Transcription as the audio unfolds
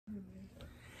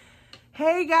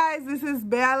Hey guys, this is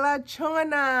Bella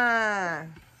Chona.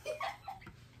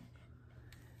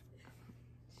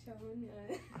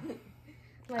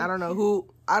 I don't know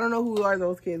who are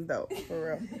those kids though,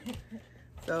 for real.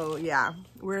 So yeah,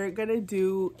 we're gonna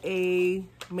do a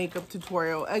makeup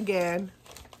tutorial again.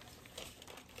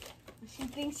 She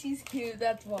thinks she's cute,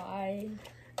 that's why.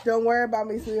 Don't worry about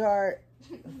me, sweetheart.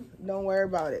 Don't worry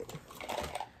about it.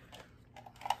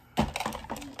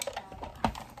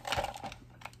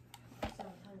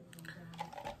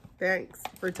 Thanks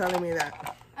for telling me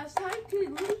that. I was talking to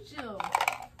Lucho,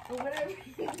 or whatever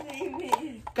his name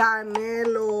is.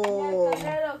 Canelo.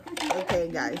 Yeah, Canelo. Okay,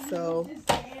 guys, so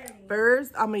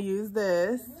first I'm gonna use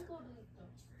this,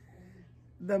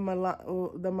 the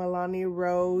Milani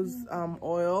Rose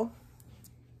oil.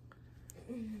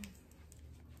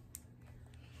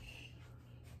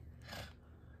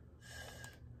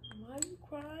 Why are you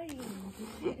crying?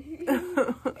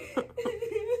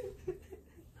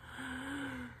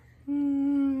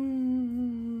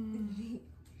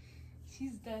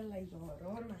 She's done like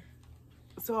Corona.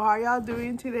 So how y'all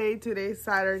doing today? Today's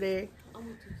Saturday. I'm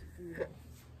gonna teach you food.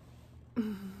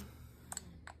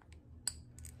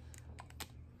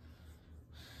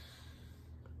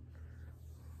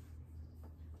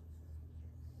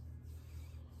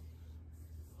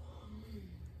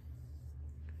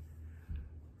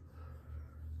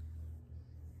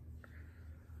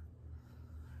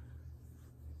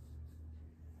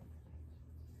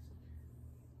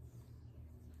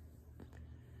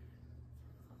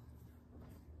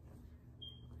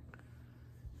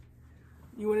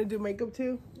 You want to do makeup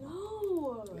too?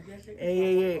 No.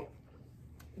 Hey.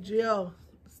 Jill,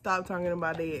 stop talking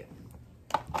about it.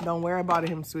 Don't worry about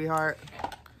him, sweetheart.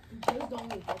 Just don't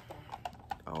get that.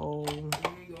 Oh.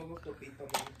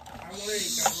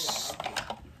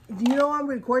 You know I'm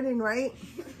recording, right?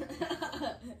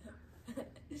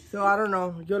 So I don't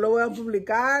know. Yo lo voy a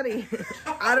publicar.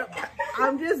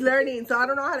 I'm just learning, so I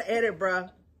don't know how to edit, bruh.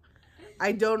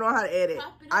 I don't know how to edit.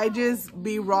 I just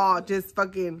be raw, just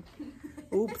fucking.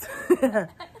 Oops.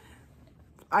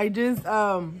 I just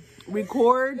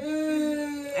record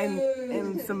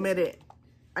and submit it.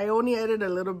 I only edit a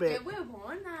little bit.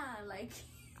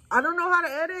 I don't know how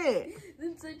to edit.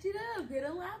 Then search it up. Get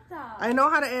a laptop. I know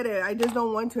how to edit. I just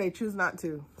don't want to. I choose not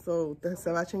to. So, se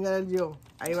va a chingar el yo.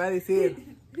 Ahí va a decir.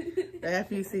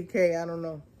 F-U-C-K. I don't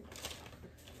know.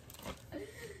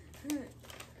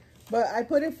 But I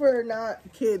put it for not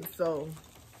kids, so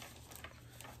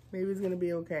maybe it's going to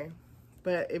be okay.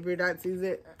 But if your dad sees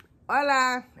it,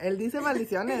 hola. Él dice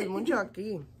maldiciones mucho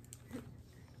aquí.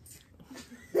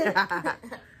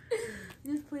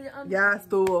 Just put it on. Ya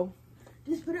estuvo.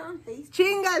 Just put it on Facebook.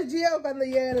 Chinga, Gio, cuando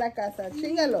llegue a la casa.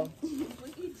 Chingalo.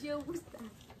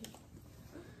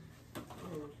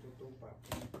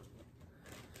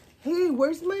 Hey,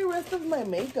 where's my rest of my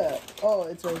makeup? Oh,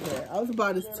 it's right here. I was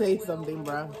about to say something,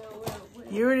 bro.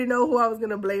 You already know who I was going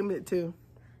to blame it to.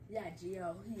 Yeah,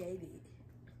 Gio. He ate it.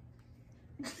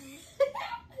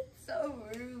 So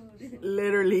rude.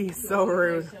 Literally so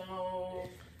rude.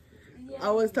 Yeah.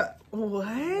 I was what?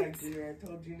 I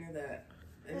told Junior that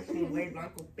it's un güey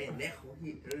blanco pendejo.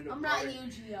 I'm not you,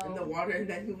 Gio. In the water, and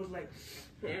then he was like,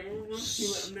 he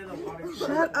went under the water.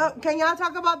 Shut up. Can y'all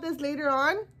talk about this later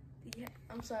on? Yeah,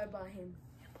 I'm sorry about him.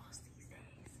 Most these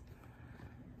days.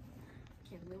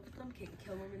 Can't live with them, can't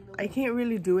kill them in the I can't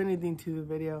really do anything to the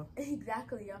video.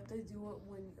 Exactly, you have to do it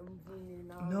when you're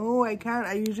not. No, I can't.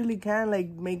 I usually can, like,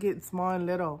 make it small and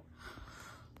little.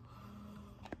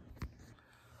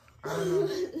 I don't know.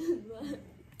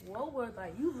 What world are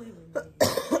you living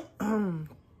in?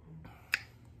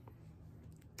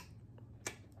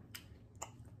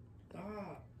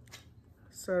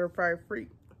 Certified freak.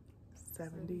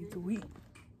 70s week.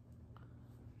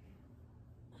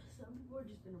 Some people are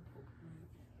just gonna poke me.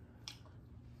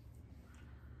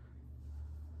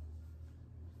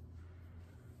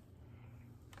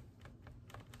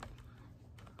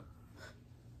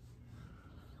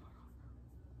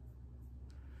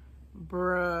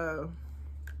 Bruh.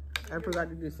 I forgot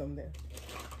to do something.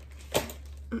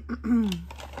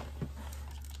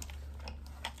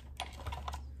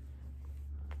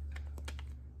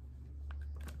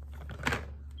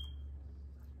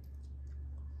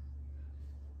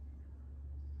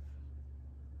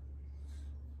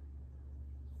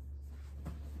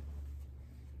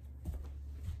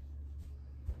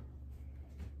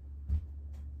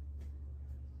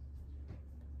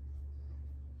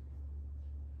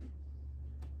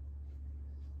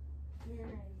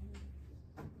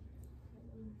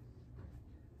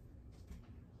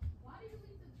 Why do you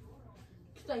leave the door open?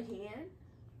 Because I can.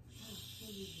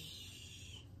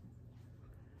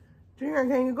 Junior,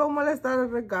 can you go molestar a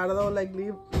Ricardo? Like,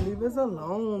 leave us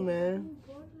alone, man.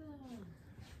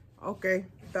 Okay.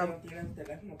 No tiene el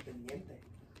teléfono pendiente.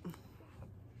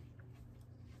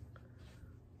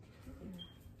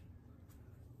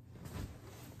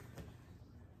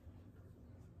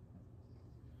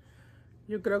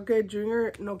 Yo creo que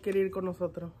Junior no quiere ir con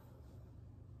nosotros.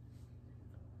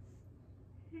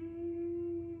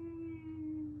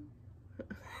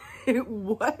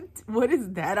 What? What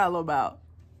is that all about?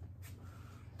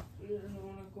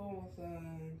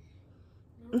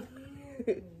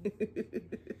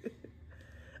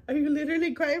 Are you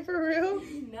literally crying for real?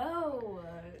 No.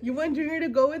 You want Junior to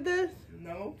go with us?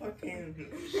 No, fucking.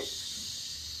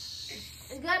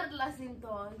 Agarra la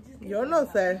cinta. Yo no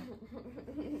sé.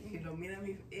 Si lo mira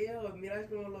mis mira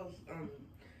como los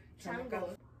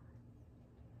Changos.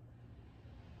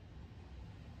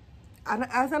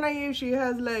 Ask Anaya if she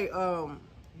has like No.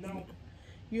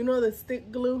 you know the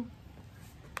stick glue?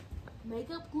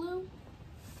 Makeup glue?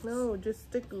 No, just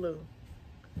stick glue.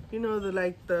 You know the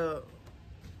like the.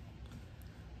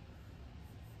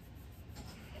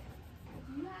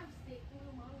 Do you have stick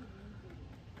glue, Mom?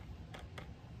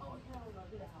 Oh hell no!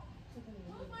 Get out!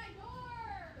 Close my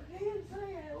door! Okay, I'm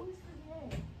sorry. I always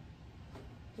forget.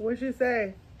 What'd she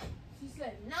say? She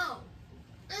said no.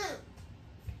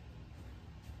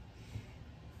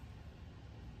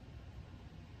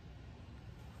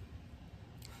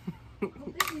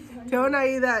 Tell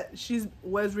Anaya that she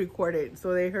was recorded,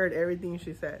 so they heard everything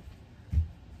she said.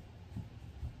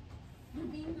 You're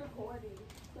being recorded,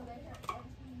 so they heard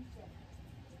everything you said.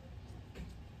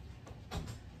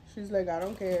 She's like, I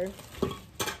don't care.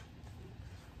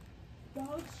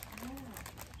 Dog snap.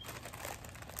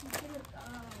 She's gonna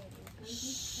die.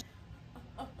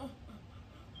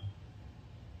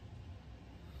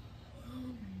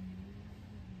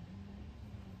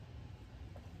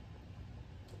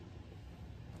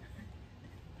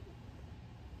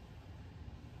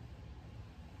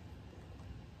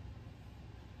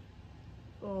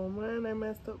 Oh man, I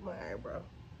messed up my eyebrow.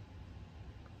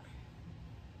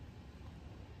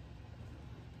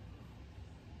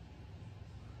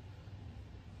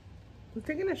 Who's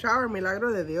taking a shower,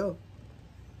 milagro de Dios?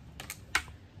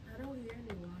 I don't hear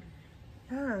any water.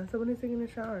 Yeah, somebody's taking a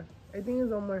shower. I think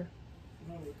it's Omar.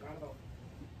 No, Ricardo.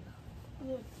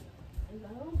 Look,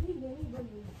 I don't think anybody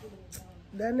is getting down.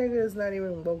 That nigga is not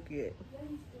even woke yet. Yeah,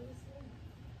 he's still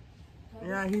asleep.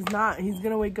 Yeah, he's not. He's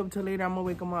gonna wake up till later. I'm gonna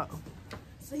wake him up.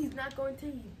 So he's not going to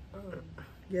eat.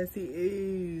 Yes, he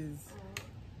is.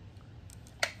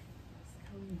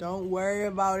 Don't worry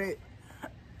about it.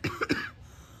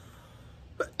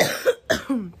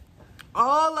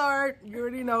 Oh, Lord. You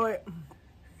already know it.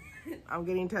 I'm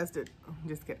getting tested.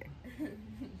 Just kidding.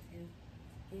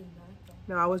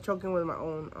 No, I was choking with my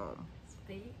own,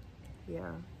 Spit?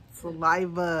 yeah,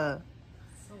 saliva.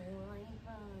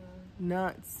 Saliva.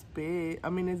 Not spit. I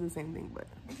mean, it's the same thing, but.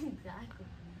 Exactly.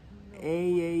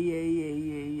 Hey.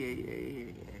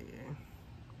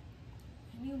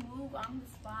 Can you move on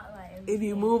the spotlight? If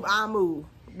you move, I move.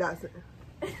 That's it.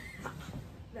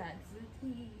 That's the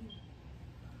tea.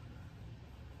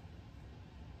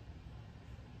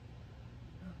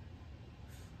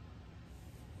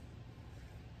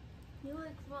 You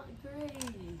look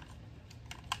great.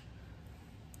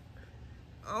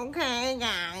 Okay,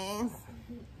 guys.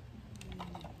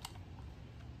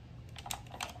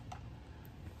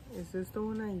 Is this the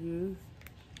one I used?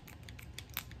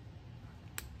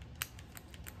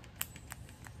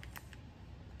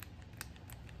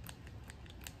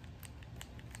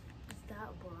 Is that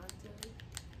bronzer?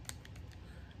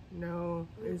 No,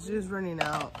 it's just running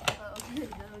out. Oh, okay.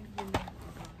 That would be bronzer.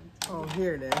 Oh,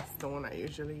 here it is. The one I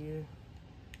usually use.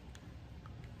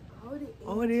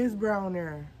 Oh, it is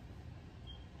browner.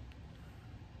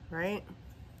 Right?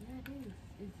 Yeah, it is.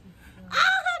 It's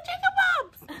chicken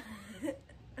pops!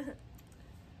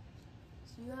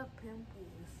 So you have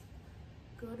pimples.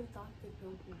 Go to Dr.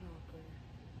 Pimple Helper.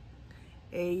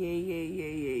 Hey.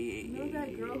 You know that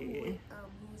girl who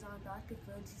was on Dr.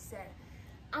 Phil? She said,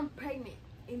 "I'm pregnant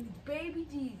and it's baby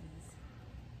Jesus."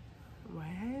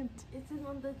 What? It's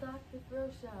on the Dr. Phil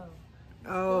show.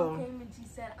 This Oh. girl came and she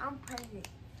said, "I'm pregnant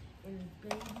and it's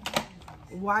baby Jesus."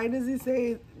 Why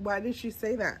did she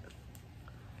say that?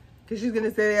 Because she's going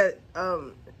to say that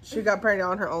she got pregnant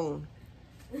on her own.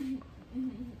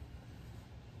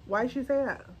 Why did she say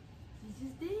that? She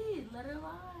just did. Let her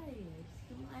lie.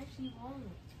 She can lie if she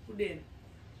wants. Who did?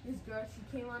 This girl, she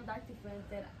came on Dr. Phil and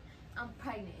said, "I'm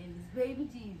pregnant and it's baby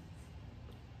Jesus."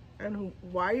 And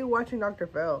why are you watching Dr.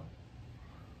 Phil?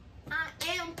 I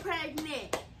am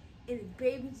pregnant and it's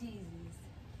baby Jesus.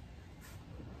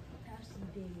 That's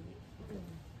what she did.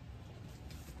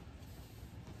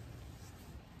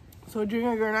 So,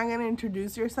 Junior, you're not gonna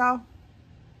introduce yourself?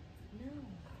 No.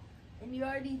 And you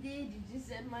already did. You just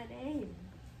said my name.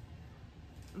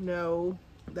 No,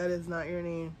 that is not your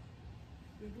name.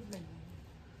 It is my name.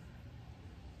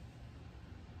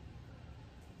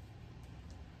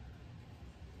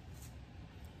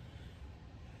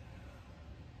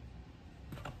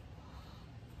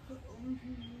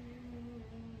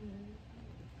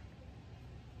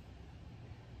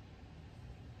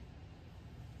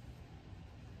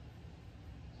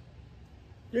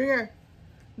 Junior,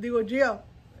 digo Gio,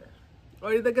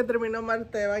 ahorita que terminó Mar,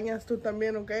 te bañas tú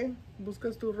también, ¿ok?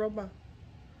 Buscas tu ropa.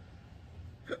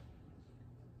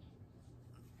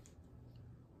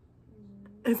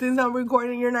 And since I'm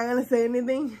recording, you're not gonna say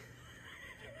anything?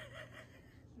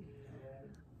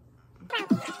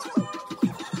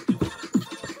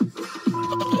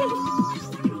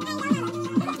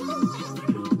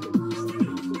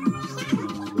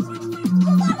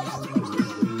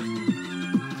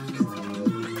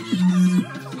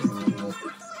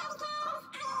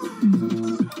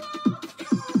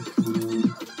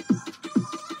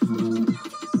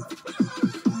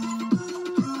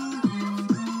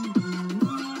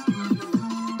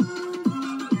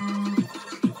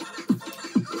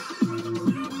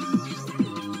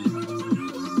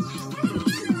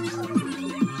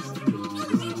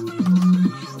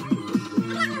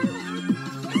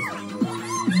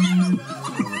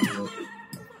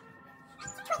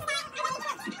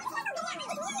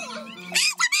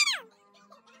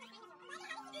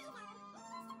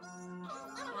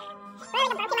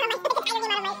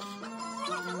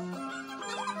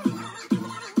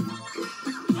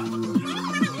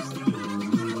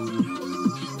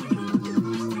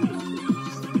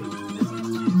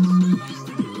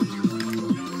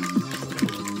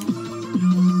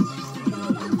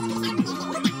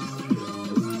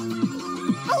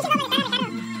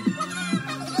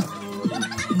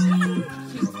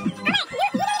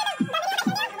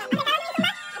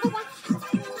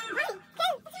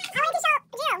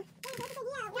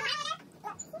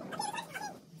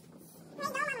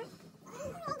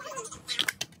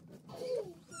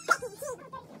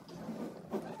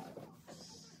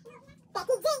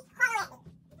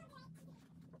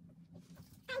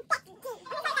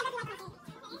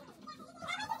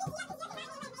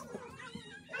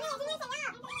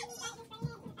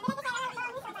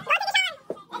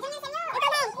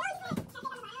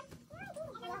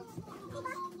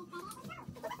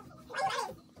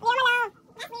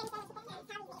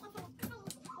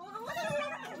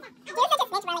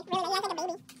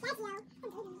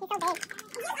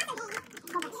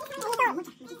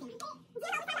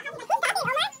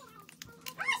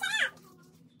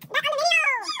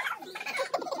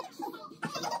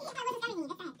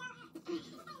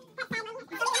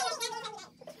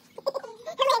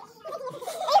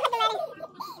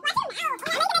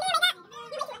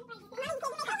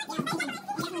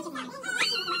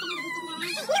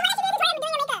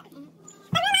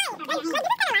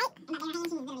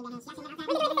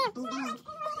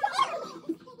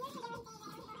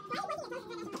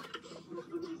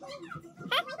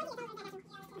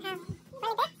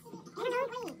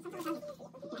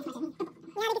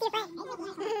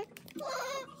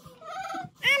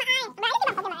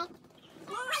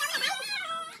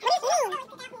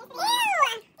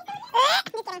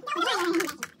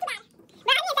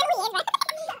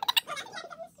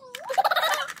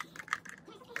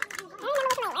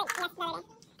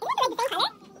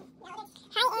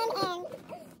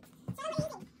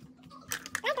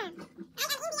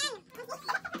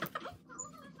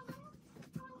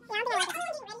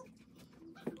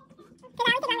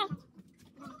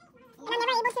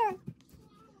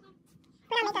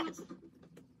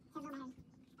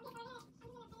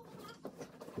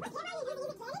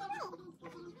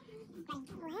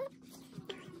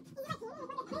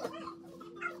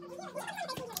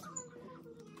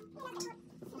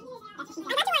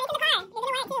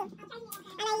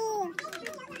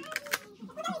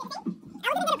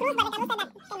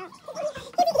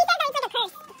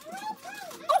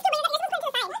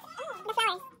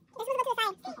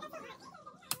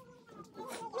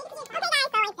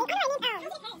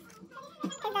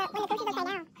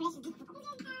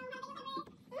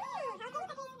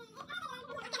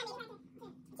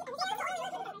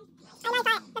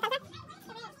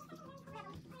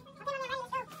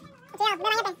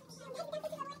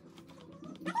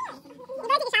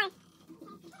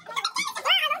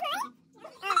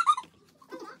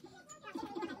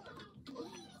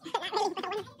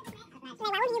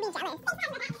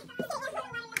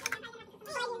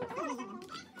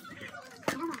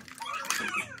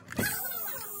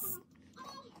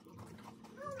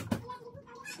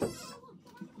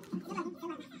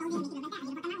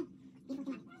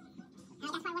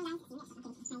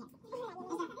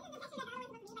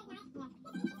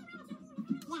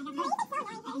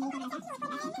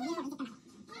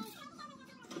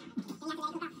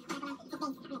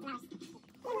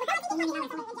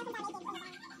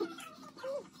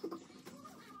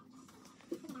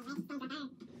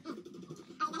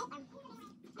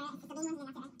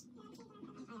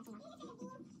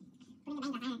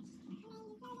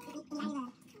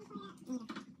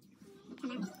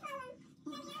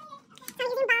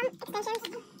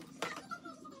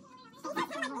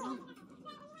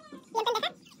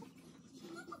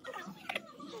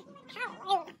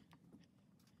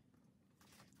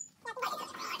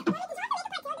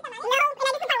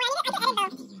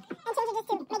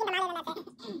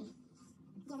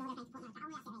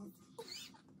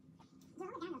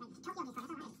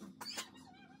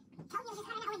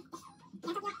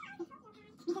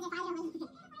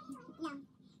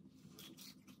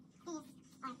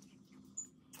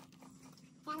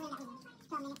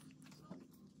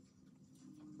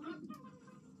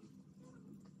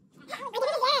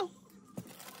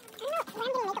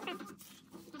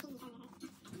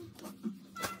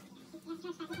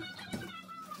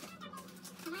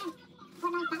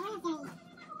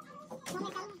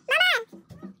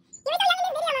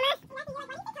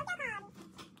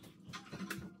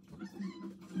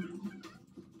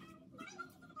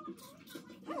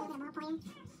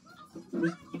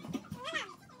 You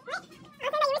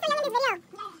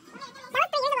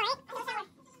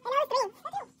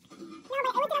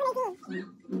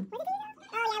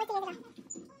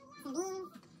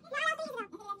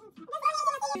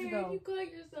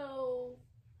cut yourself.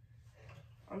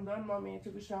 I'm done, mommy. I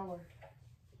took a shower.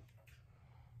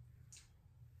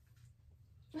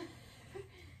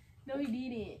 No, he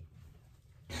didn't.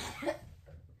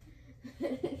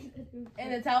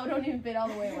 And the towel don't even fit all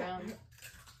the way around.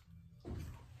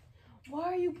 Why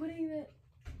are you putting that?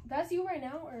 That's you right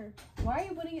now, or why are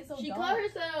you putting it so dark? She cut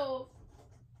herself.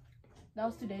 That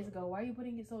was 2 days ago. Why are you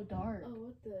putting it so dark? Oh,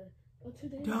 what the? Oh, 2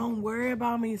 days. Don't worry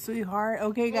about me, sweetheart.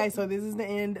 Okay, guys. So this is the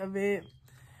end of it.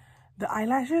 The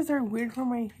eyelashes are weird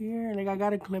from right here. Like I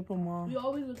gotta clip them off. You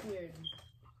always look weird.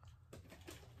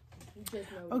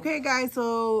 Okay, guys.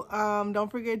 So don't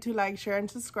forget to like, share,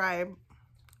 and subscribe.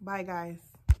 Bye, guys.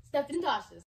 Steph and Tasha's.